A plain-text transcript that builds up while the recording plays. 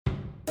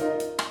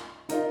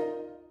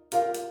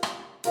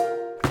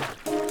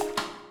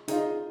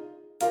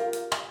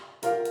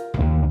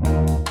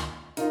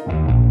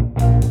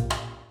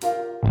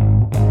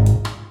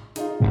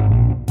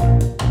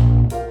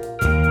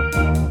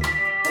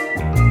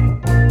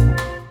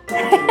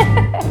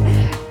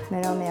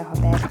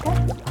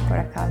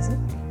caso.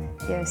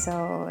 Eu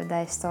sou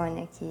da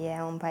Estônia, que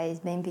é um país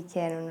bem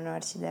pequeno no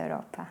norte da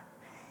Europa.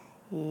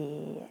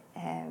 E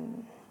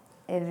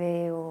eu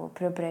veio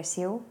para o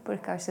Brasil por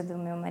causa do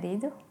meu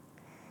marido.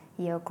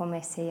 E eu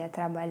comecei a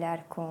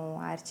trabalhar com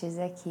artes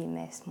aqui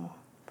mesmo.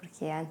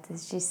 Porque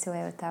antes disso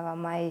eu estava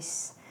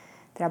mais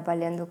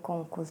trabalhando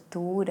com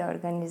cultura,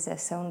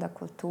 organização da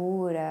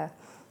cultura.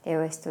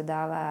 Eu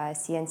estudava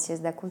ciências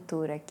da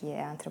cultura, que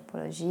é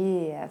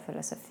antropologia,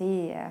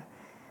 filosofia,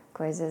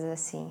 coisas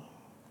assim.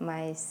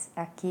 Mas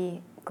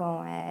aqui,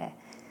 com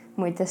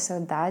muitas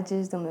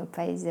saudades do meu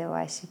país, eu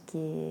acho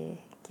que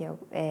eu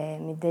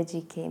me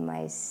dediquei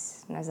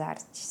mais nas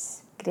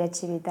artes.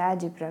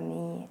 Criatividade, para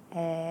mim,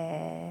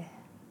 é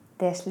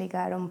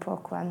desligar um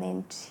pouco a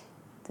mente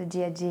do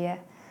dia a dia.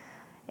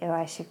 Eu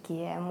acho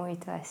que é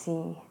muito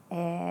assim,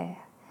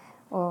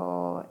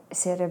 o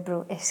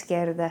cérebro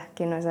esquerdo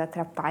que nos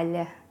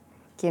atrapalha,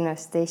 que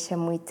nos deixa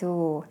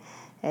muito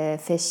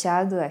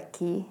fechado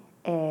aqui,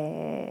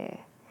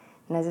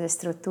 nas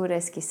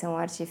estruturas que são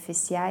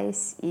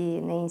artificiais e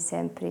nem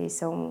sempre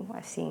são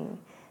assim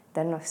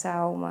da nossa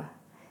alma.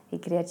 E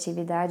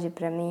criatividade,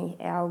 para mim,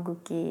 é algo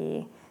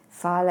que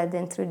fala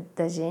dentro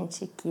da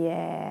gente, que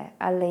é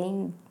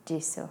além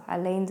disso,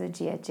 além do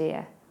dia a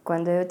dia.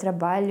 Quando eu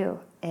trabalho,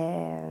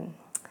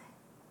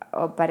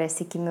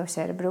 parece que meu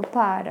cérebro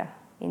para.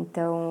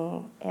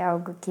 Então, é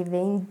algo que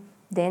vem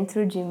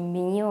dentro de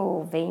mim,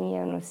 ou vem,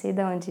 eu não sei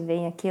de onde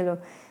vem aquilo,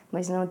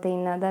 mas não tem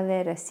nada a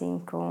ver,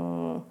 assim,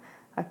 com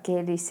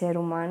aquele ser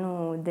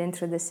humano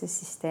dentro desse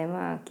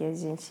sistema que a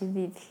gente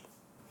vive.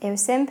 Eu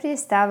sempre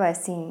estava,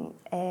 assim,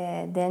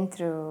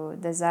 dentro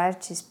das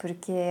artes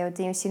porque eu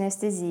tenho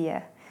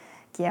sinestesia,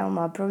 que é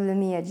uma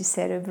probleminha de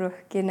cérebro,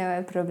 que não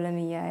é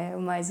probleminha, é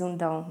mais um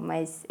dom,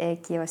 mas é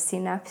que os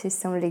sinapses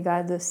são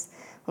ligados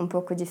um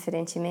pouco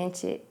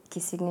diferentemente, que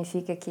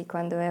significa que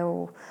quando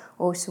eu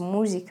ouço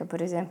música,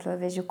 por exemplo, eu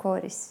vejo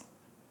cores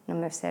no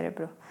meu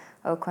cérebro,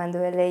 ou quando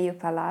eu leio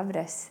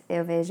palavras,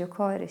 eu vejo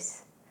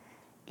cores.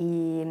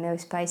 E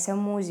meus pais são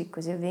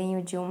músicos, eu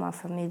venho de uma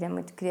família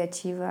muito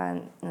criativa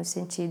no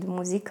sentido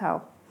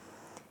musical.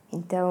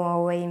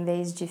 Então, eu, em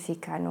vez de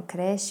ficar no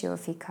creche, eu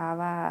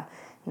ficava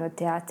no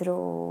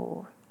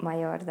teatro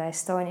maior da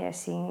Estônia,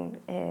 assim,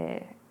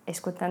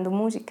 escutando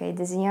música e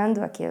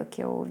desenhando aquilo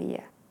que eu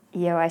ouvia.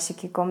 E eu acho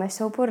que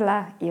começou por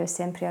lá. E eu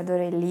sempre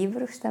adorei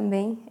livros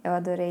também, eu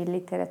adorei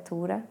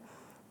literatura.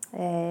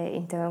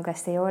 Então, eu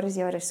gastei horas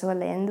e horas só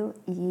lendo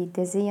e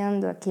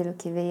desenhando aquilo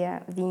que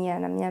vinha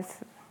na minha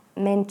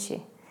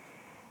mente.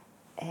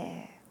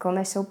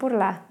 Começou por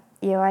lá.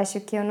 E eu acho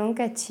que eu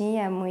nunca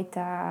tinha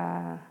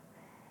muita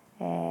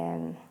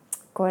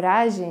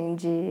coragem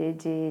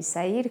de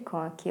sair com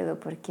aquilo,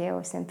 porque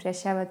eu sempre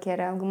achava que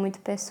era algo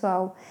muito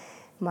pessoal.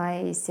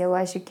 Mas eu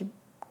acho que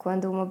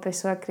quando uma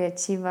pessoa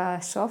criativa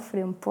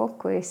sofre um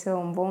pouco, isso é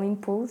um bom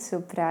impulso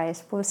para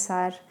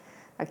expulsar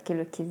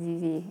aquilo que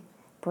vive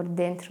por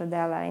dentro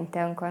dela.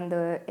 Então, quando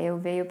eu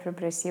veio para o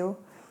Brasil,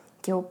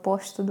 que é o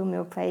oposto do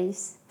meu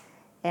país,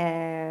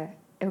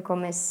 eu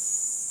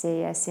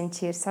comecei a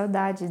sentir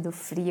saudade do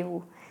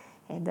frio,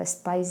 das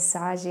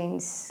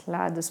paisagens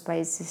lá dos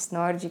países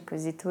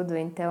nórdicos e tudo.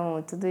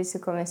 Então, tudo isso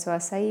começou a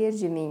sair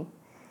de mim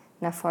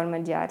na forma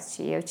de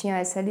arte. E eu tinha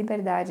essa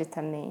liberdade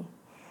também.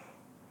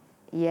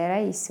 E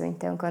era isso.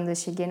 Então, quando eu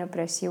cheguei no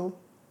Brasil,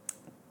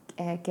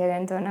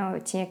 querendo ou não,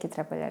 eu tinha que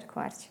trabalhar com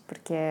arte,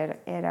 porque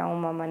era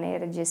uma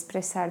maneira de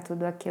expressar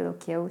tudo aquilo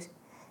que eu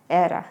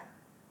era,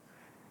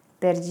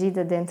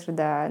 perdida dentro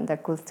da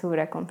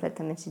cultura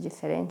completamente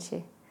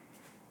diferente.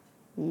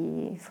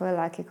 E foi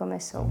lá que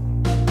começou.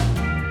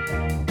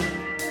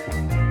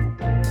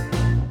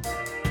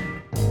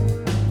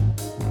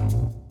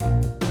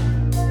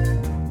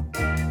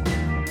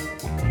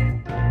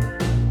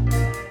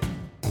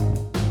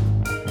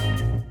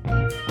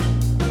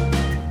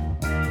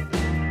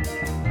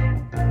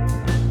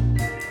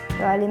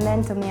 Eu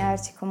alimento minha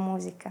arte com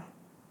música.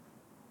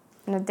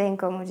 Não tem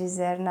como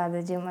dizer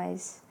nada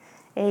demais.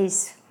 É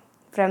isso.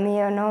 Para mim,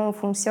 eu não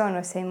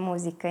funciono sem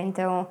música.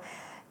 Então,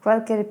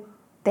 qualquer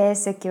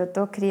peça que eu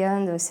estou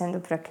criando, sendo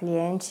para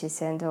cliente,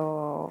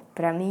 sendo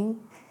para mim,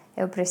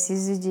 eu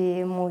preciso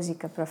de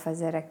música para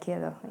fazer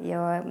aquilo. E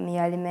eu me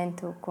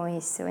alimento com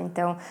isso.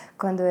 Então,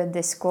 quando eu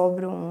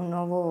descubro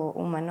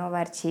uma nova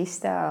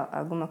artista,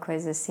 alguma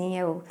coisa assim,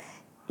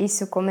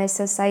 isso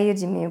começa a sair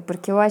de mim,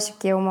 porque eu acho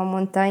que é uma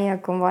montanha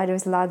com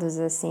vários lados,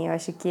 assim. Eu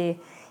acho que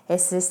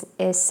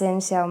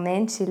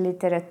essencialmente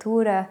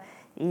literatura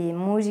e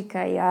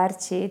música e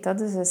arte e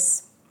todas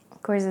as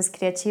coisas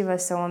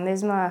criativas são a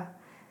mesma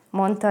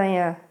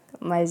montanha,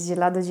 mas de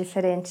lado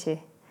diferente,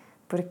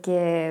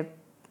 porque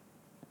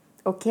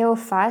o que eu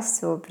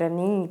faço, para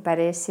mim,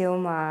 parece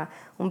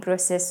um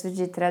processo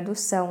de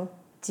tradução,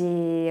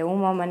 de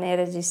uma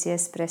maneira de se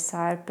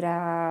expressar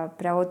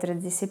para outra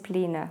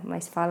disciplina,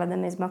 mas fala da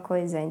mesma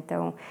coisa.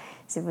 Então,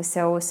 se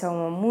você ouça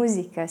uma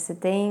música, você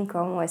tem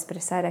como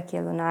expressar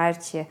aquilo na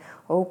arte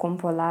ou com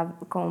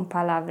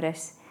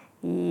palavras.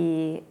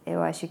 E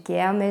eu acho que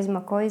é a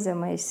mesma coisa,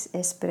 mas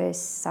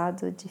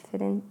expressado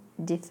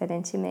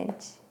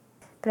diferentemente.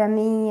 Para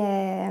mim,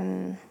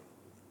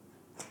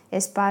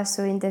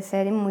 espaço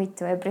interfere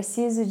muito. Eu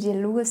preciso de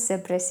luz, eu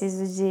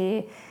preciso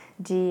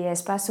de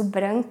espaço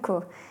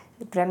branco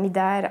para me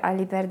dar a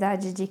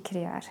liberdade de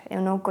criar.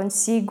 Eu não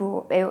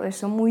consigo, eu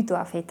sou muito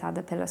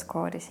afetada pelas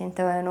cores,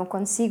 então eu não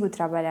consigo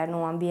trabalhar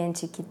num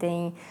ambiente que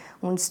tem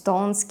uns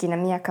tons que na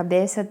minha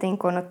cabeça tem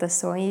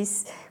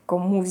conotações com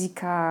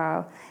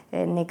música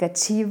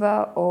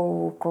negativa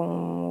ou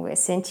com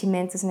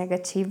sentimentos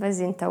negativos.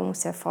 Então,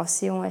 se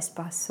fosse um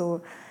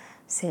espaço,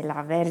 sei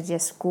lá, verde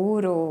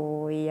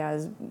escuro e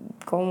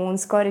com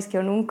uns cores que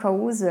eu nunca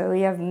uso, eu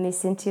ia me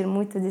sentir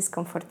muito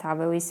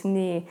desconfortável. Isso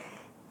me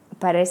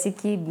parece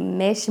que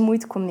mexe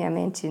muito com minha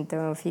mente, então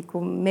eu fico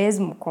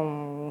mesmo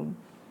com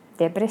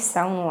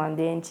depressão no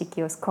ambiente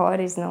que as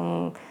cores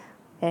não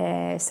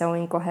são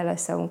em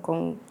correlação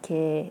com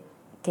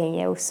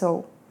quem eu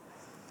sou.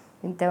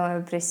 Então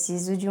eu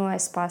preciso de um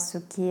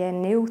espaço que é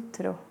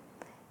neutro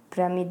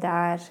para me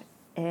dar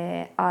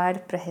ar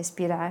para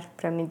respirar,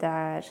 para me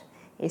dar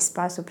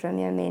espaço para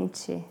minha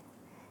mente.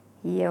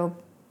 E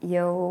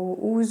eu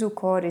uso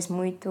cores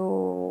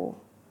muito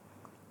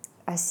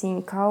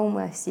assim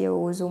calmas, e eu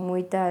uso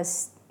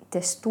muitas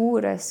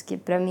texturas, que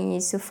para mim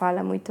isso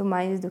fala muito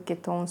mais do que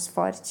tons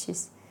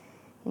fortes.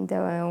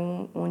 Então é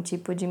um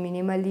tipo de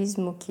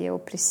minimalismo que eu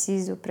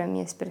preciso para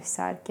me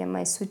expressar, que é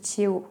mais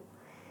sutil,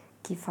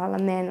 que fala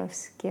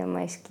menos, que é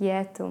mais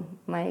quieto,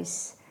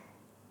 mais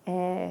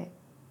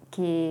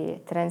que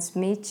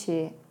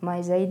transmite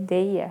mais a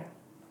ideia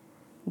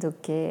do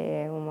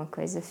que uma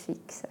coisa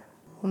fixa.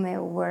 O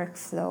meu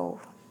workflow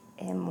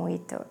é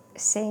muito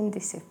sem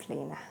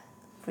disciplina,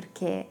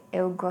 porque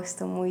eu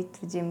gosto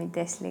muito de me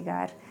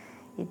desligar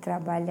e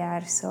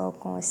trabalhar só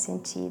com os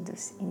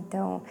sentidos.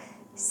 Então,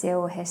 se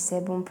eu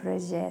recebo um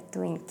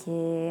projeto em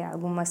que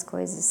algumas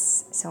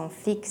coisas são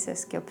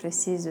fixas que eu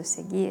preciso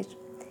seguir,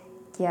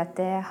 que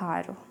até é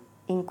raro.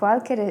 Em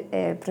qualquer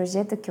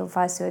projeto que eu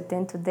faço, eu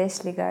tento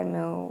desligar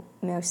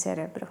meu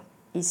cérebro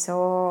e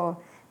só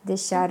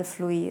deixar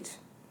fluir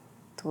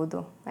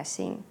tudo,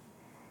 assim.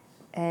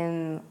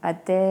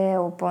 Até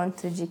o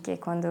ponto de que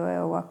quando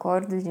eu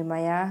acordo de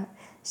manhã,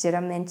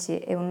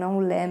 geralmente eu não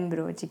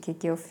lembro de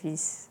que eu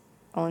fiz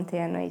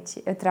ontem à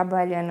noite. Eu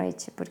trabalho à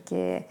noite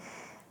porque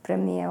para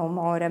mim é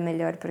uma hora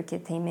melhor, porque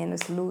tem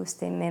menos luz,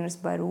 tem menos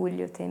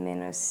barulho, tem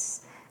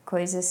menos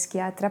coisas que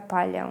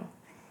atrapalham.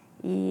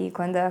 E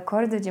quando eu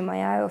acordo de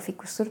manhã, eu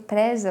fico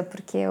surpresa,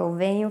 porque eu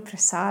venho para a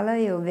sala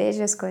e eu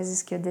vejo as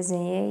coisas que eu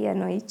desenhei à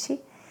noite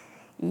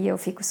e eu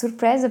fico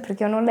surpresa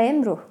porque eu não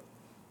lembro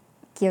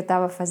que eu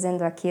estava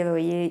fazendo aquilo,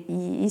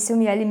 e isso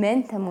me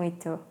alimenta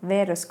muito,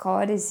 ver as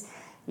cores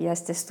e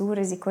as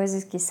texturas e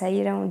coisas que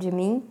saíram de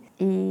mim,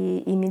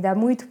 e me dá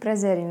muito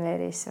prazer em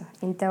ver isso.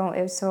 Então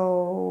eu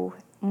sou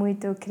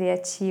muito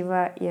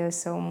criativa e eu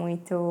sou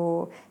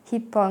muito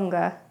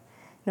riponga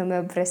no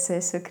meu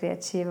processo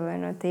criativo. Eu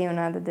não tenho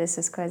nada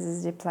dessas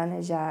coisas de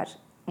planejar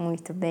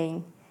muito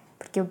bem,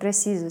 porque eu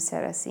preciso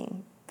ser assim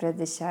para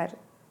deixar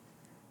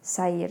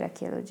sair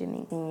aquilo de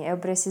mim. Eu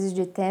preciso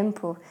de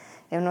tempo.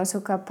 Eu não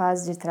sou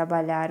capaz de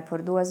trabalhar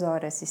por 2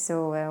 horas.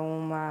 Isso é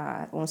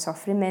um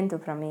sofrimento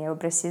para mim. Eu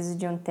preciso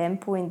de um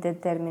tempo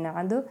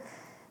indeterminado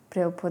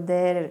para eu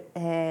poder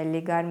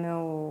ligar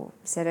meu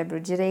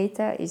cérebro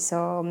direito e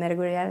só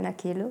mergulhar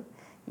naquilo.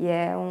 E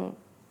é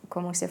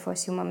como se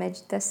fosse uma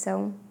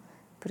meditação,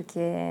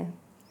 porque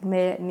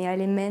me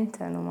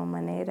alimenta de uma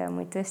maneira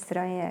muito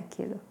estranha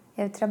aquilo.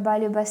 Eu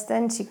trabalho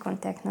bastante com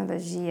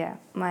tecnologia,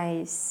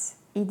 mas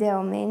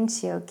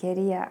idealmente eu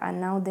queria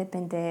não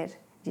depender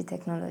de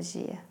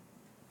tecnologia.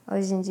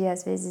 Hoje em dia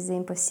às vezes é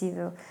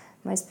impossível,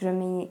 mas para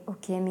mim o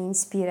que me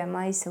inspira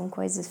mais são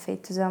coisas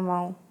feitas à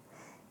mão,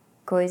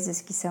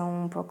 coisas que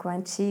são um pouco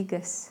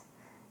antigas.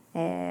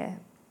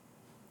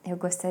 Eu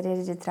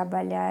gostaria de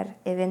trabalhar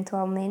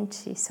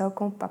eventualmente só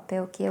com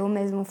papel que eu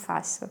mesmo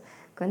faço,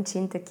 com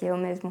tinta que eu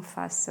mesmo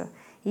faço.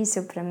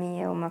 Isso para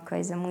mim é uma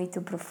coisa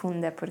muito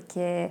profunda,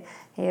 porque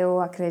eu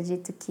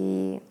acredito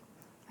que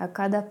a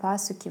cada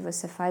passo que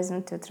você faz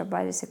no teu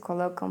trabalho, você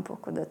coloca um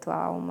pouco da tua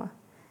alma.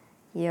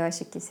 E eu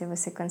acho que se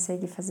você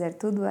consegue fazer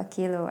tudo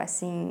aquilo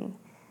assim,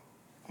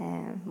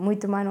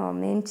 muito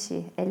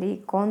manualmente,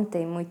 ele conta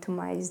muito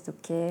mais do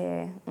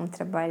que um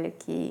trabalho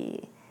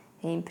que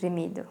é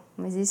imprimido.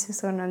 Mas isso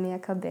só na minha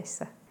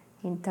cabeça.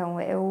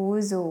 Então, eu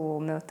uso o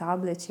meu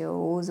tablet, eu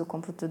uso o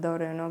computador,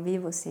 eu não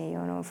vivo sem,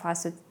 eu não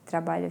faço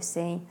trabalho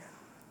sem,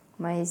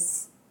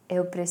 mas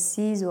eu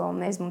preciso, ao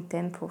mesmo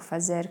tempo,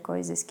 fazer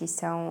coisas que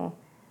são...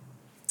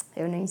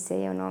 Eu nem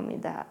sei o nome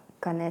da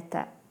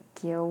caneta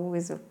que eu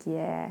uso, que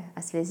é,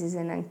 às vezes,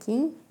 é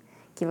nanquim,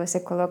 que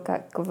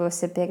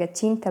você pega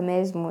tinta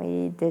mesmo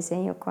e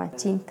desenha com a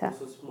tinta.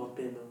 Como se fosse uma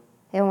pena.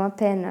 É uma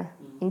pena.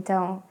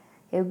 Então,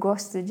 eu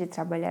gosto de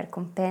trabalhar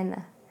com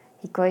pena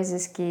e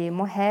coisas que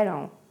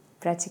morreram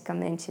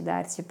praticamente da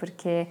arte,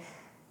 porque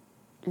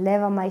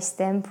leva mais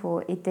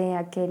tempo e tem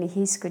aquele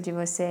risco de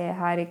você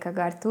errar e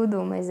cagar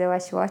tudo, mas eu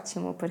acho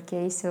ótimo, porque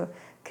isso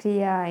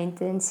cria a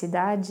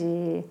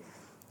intensidade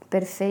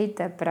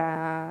perfeita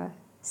para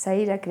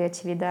sair a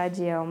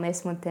criatividade e ao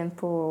mesmo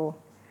tempo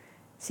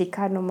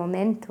ficar no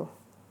momento,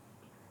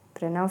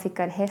 para não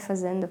ficar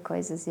refazendo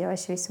coisas. Eu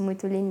acho isso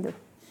muito lindo.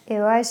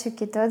 Eu acho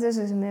que todos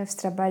os meus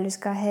trabalhos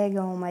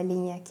carregam uma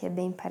linha que é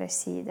bem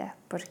parecida,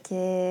 porque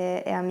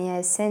é a minha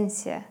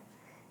essência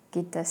que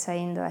está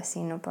saindo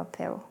assim no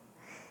papel.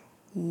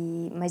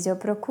 Mas eu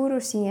procuro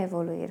sim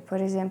evoluir.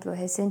 Por exemplo,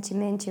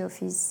 recentemente eu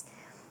fiz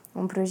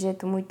um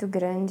projeto muito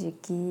grande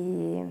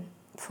que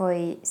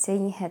foi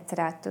 100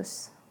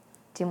 retratos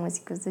de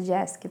músicos do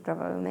jazz, que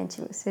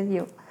provavelmente você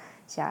viu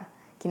já,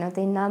 que não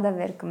tem nada a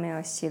ver com o meu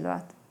estilo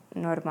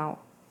normal.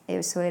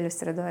 Eu sou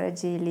ilustradora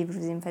de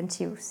livros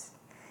infantis.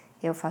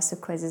 Eu faço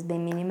coisas bem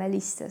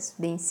minimalistas,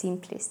 bem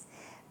simples,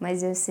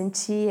 mas eu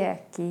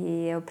sentia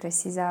que eu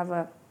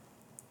precisava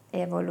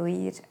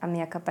evoluir a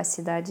minha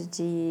capacidade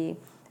de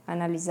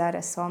analisar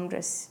as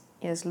sombras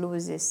e as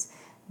luzes,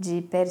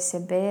 de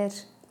perceber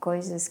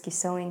coisas que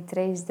são em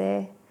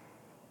 3D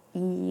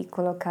e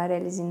colocar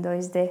eles em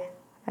 2D,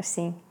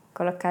 assim,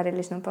 colocar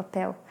eles no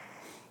papel.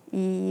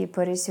 E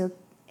por isso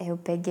eu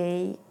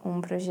peguei um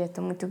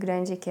projeto muito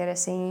grande que era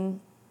 100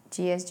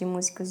 dias de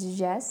músicos de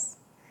jazz,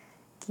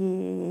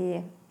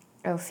 que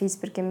eu fiz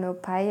porque meu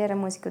pai era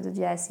músico do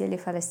jazz e ele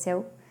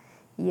faleceu,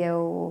 e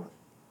eu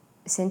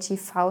senti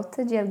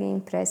falta de alguém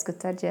para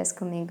escutar jazz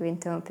comigo,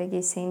 então eu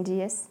peguei 100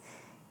 dias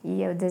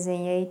e eu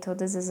desenhei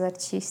todos os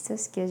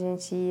artistas que a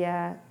gente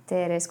ia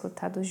ter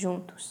escutado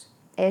juntos.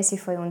 Esse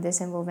foi um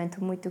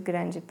desenvolvimento muito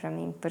grande para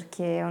mim,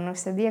 porque eu não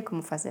sabia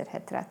como fazer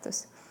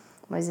retratos,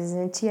 mas eu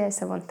sentia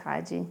essa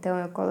vontade, então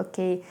eu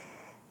coloquei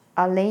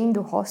além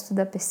do rosto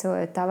da pessoa,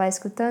 eu estava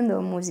escutando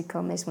a música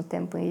ao mesmo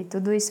tempo e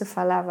tudo isso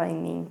falava em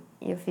mim.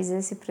 Eu fiz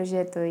esse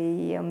projeto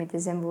e eu me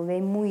desenvolvi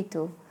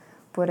muito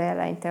por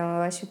ela, então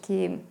eu acho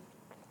que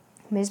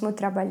mesmo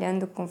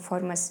trabalhando com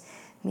formas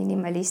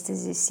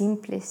minimalistas e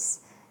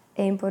simples,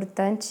 é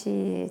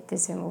importante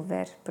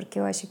desenvolver, porque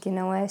eu acho que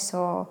não é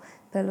só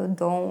pelo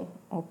dom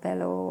ou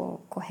pela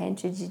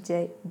corrente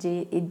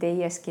de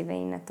ideias que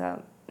vem na tua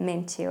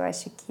mente. Eu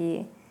acho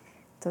que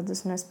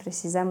todos nós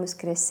precisamos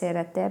crescer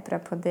até para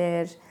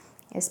poder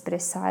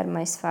expressar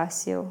mais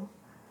fácil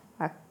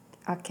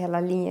aquela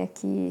linha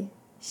que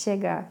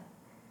chega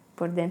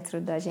por dentro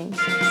da gente,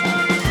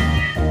 sabe?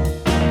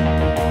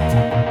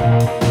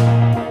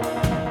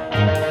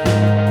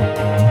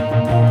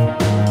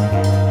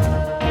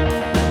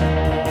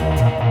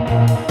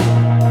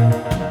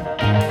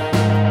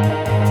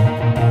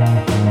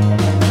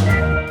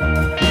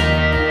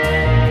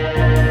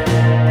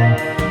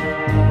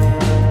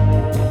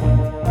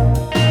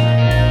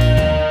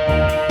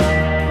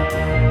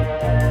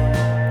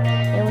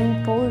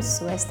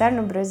 Estar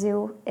no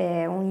Brasil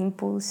é um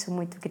impulso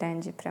muito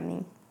grande para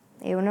mim.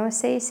 Eu não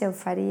sei se eu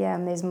faria a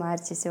mesma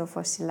arte se eu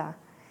fosse lá.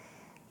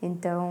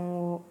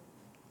 Então,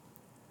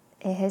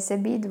 é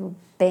recebido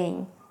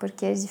bem,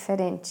 porque é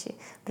diferente.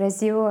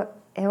 Brasil,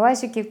 eu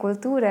acho que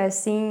cultura,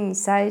 assim,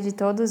 sai de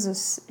todos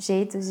os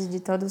jeitos e de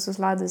todos os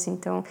lados.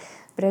 Então,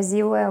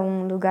 Brasil é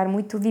um lugar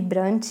muito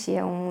vibrante,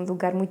 é um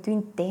lugar muito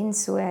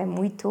intenso, é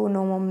muito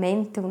no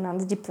momento,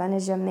 nada de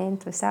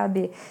planejamento,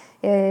 sabe?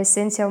 É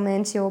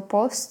essencialmente o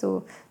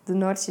oposto do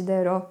norte da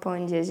Europa,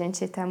 onde a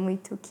gente está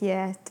muito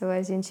quieto,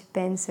 a gente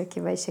pensa que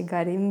vai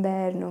chegar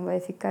inverno, vai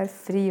ficar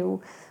frio,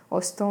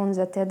 os tons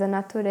até da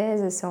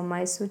natureza são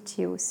mais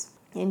sutis.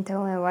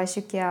 Então eu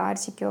acho que a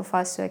arte que eu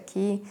faço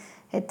aqui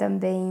é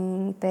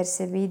também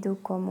percebido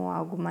como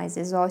algo mais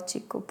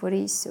exótico, por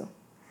isso.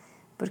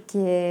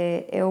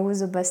 Porque eu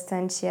uso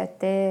bastante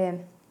até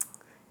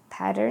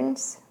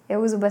patterns,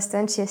 eu uso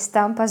bastante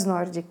estampas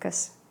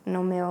nórdicas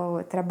no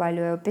meu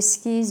trabalho. Eu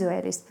pesquiso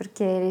eles,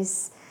 porque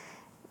eles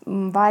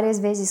várias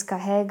vezes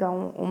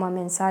carregam uma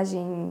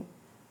mensagem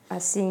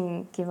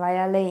assim que vai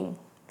além,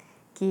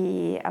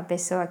 que a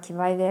pessoa que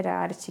vai ver a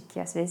arte, que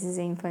às vezes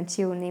é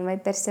infantil, nem vai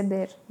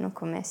perceber no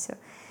começo.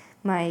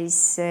 Mas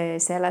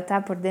se ela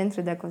está por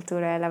dentro da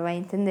cultura, ela vai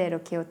entender o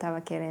que eu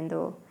estava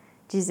querendo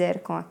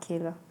dizer com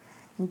aquilo.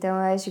 Então,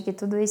 eu acho que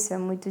tudo isso é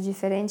muito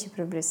diferente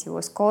para o Brasil.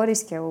 As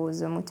cores que eu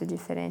uso é muito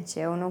diferente.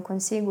 Eu não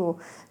consigo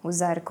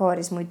usar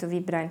cores muito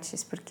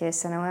vibrantes, porque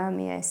essa não é a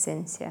minha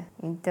essência.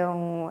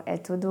 Então, é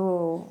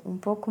tudo um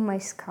pouco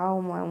mais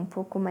calmo, é um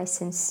pouco mais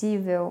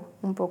sensível,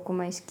 um pouco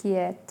mais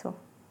quieto.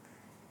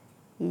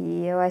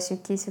 E eu acho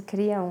que isso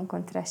cria um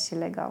contraste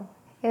legal.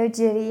 Eu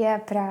diria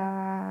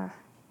para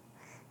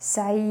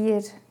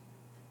sair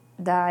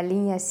da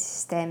linha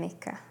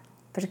sistêmica,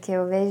 porque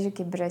eu vejo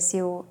que o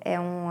Brasil é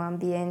um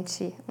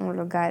ambiente, um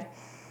lugar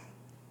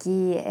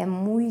que é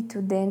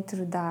muito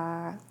dentro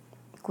da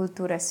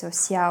cultura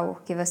social,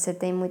 que você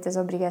tem muitas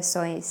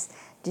obrigações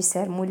de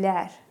ser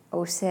mulher,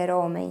 ou ser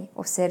homem,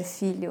 ou ser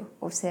filho,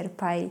 ou ser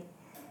pai.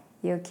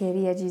 E eu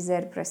queria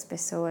dizer para as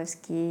pessoas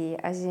que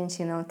a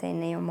gente não tem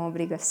nenhuma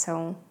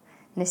obrigação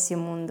nesse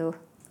mundo.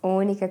 A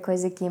única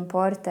coisa que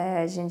importa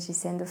é a gente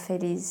sendo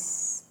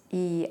feliz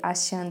e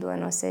achando a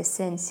nossa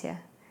essência.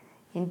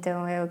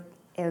 Então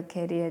eu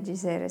queria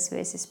dizer às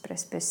vezes para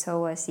as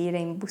pessoas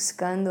irem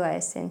buscando a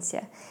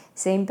essência,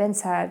 sem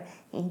pensar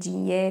em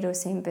dinheiro,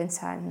 sem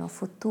pensar no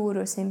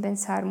futuro, sem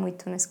pensar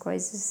muito nas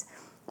coisas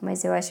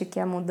Mas eu acho que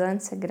a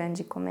mudança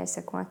grande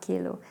começa com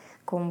aquilo,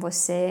 com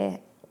você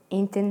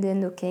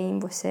entendendo quem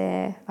você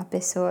é, a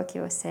pessoa que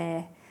você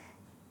é,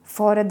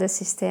 fora do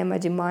sistema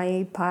de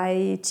mãe,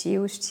 pai,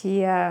 tios,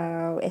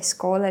 tia,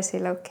 escola, sei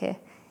lá o quê.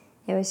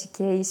 Eu acho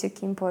que é isso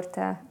que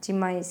importa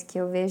demais, que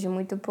eu vejo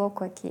muito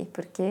pouco aqui,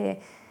 porque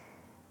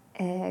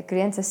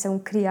crianças são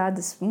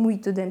criadas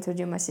muito dentro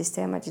de um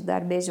sistema de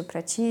dar beijo para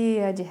a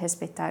tia, de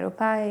respeitar o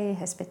pai,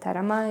 respeitar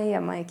a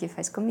mãe que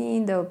faz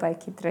comida, o pai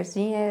que traz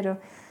dinheiro.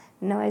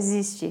 Não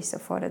existe isso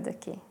fora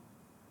daqui.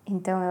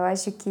 Então, eu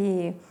acho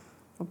que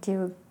o que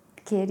eu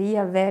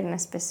queria ver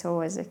nas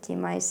pessoas aqui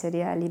mais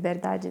seria a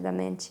liberdade da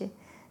mente,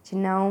 de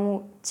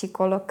não te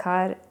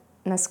colocar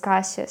nas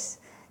caixas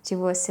de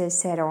você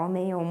ser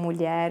homem ou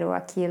mulher ou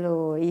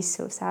aquilo,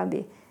 isso,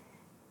 sabe?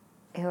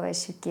 Eu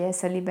acho que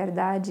essa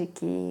liberdade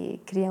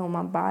que cria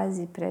uma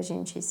base para a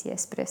gente se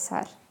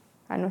expressar,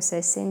 a nossa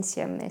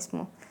essência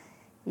mesmo.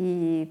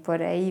 E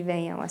por aí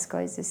venham as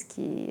coisas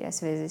que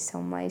às vezes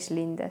são mais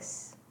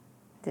lindas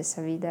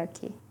dessa vida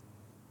aqui.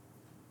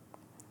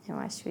 Eu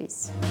acho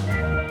isso.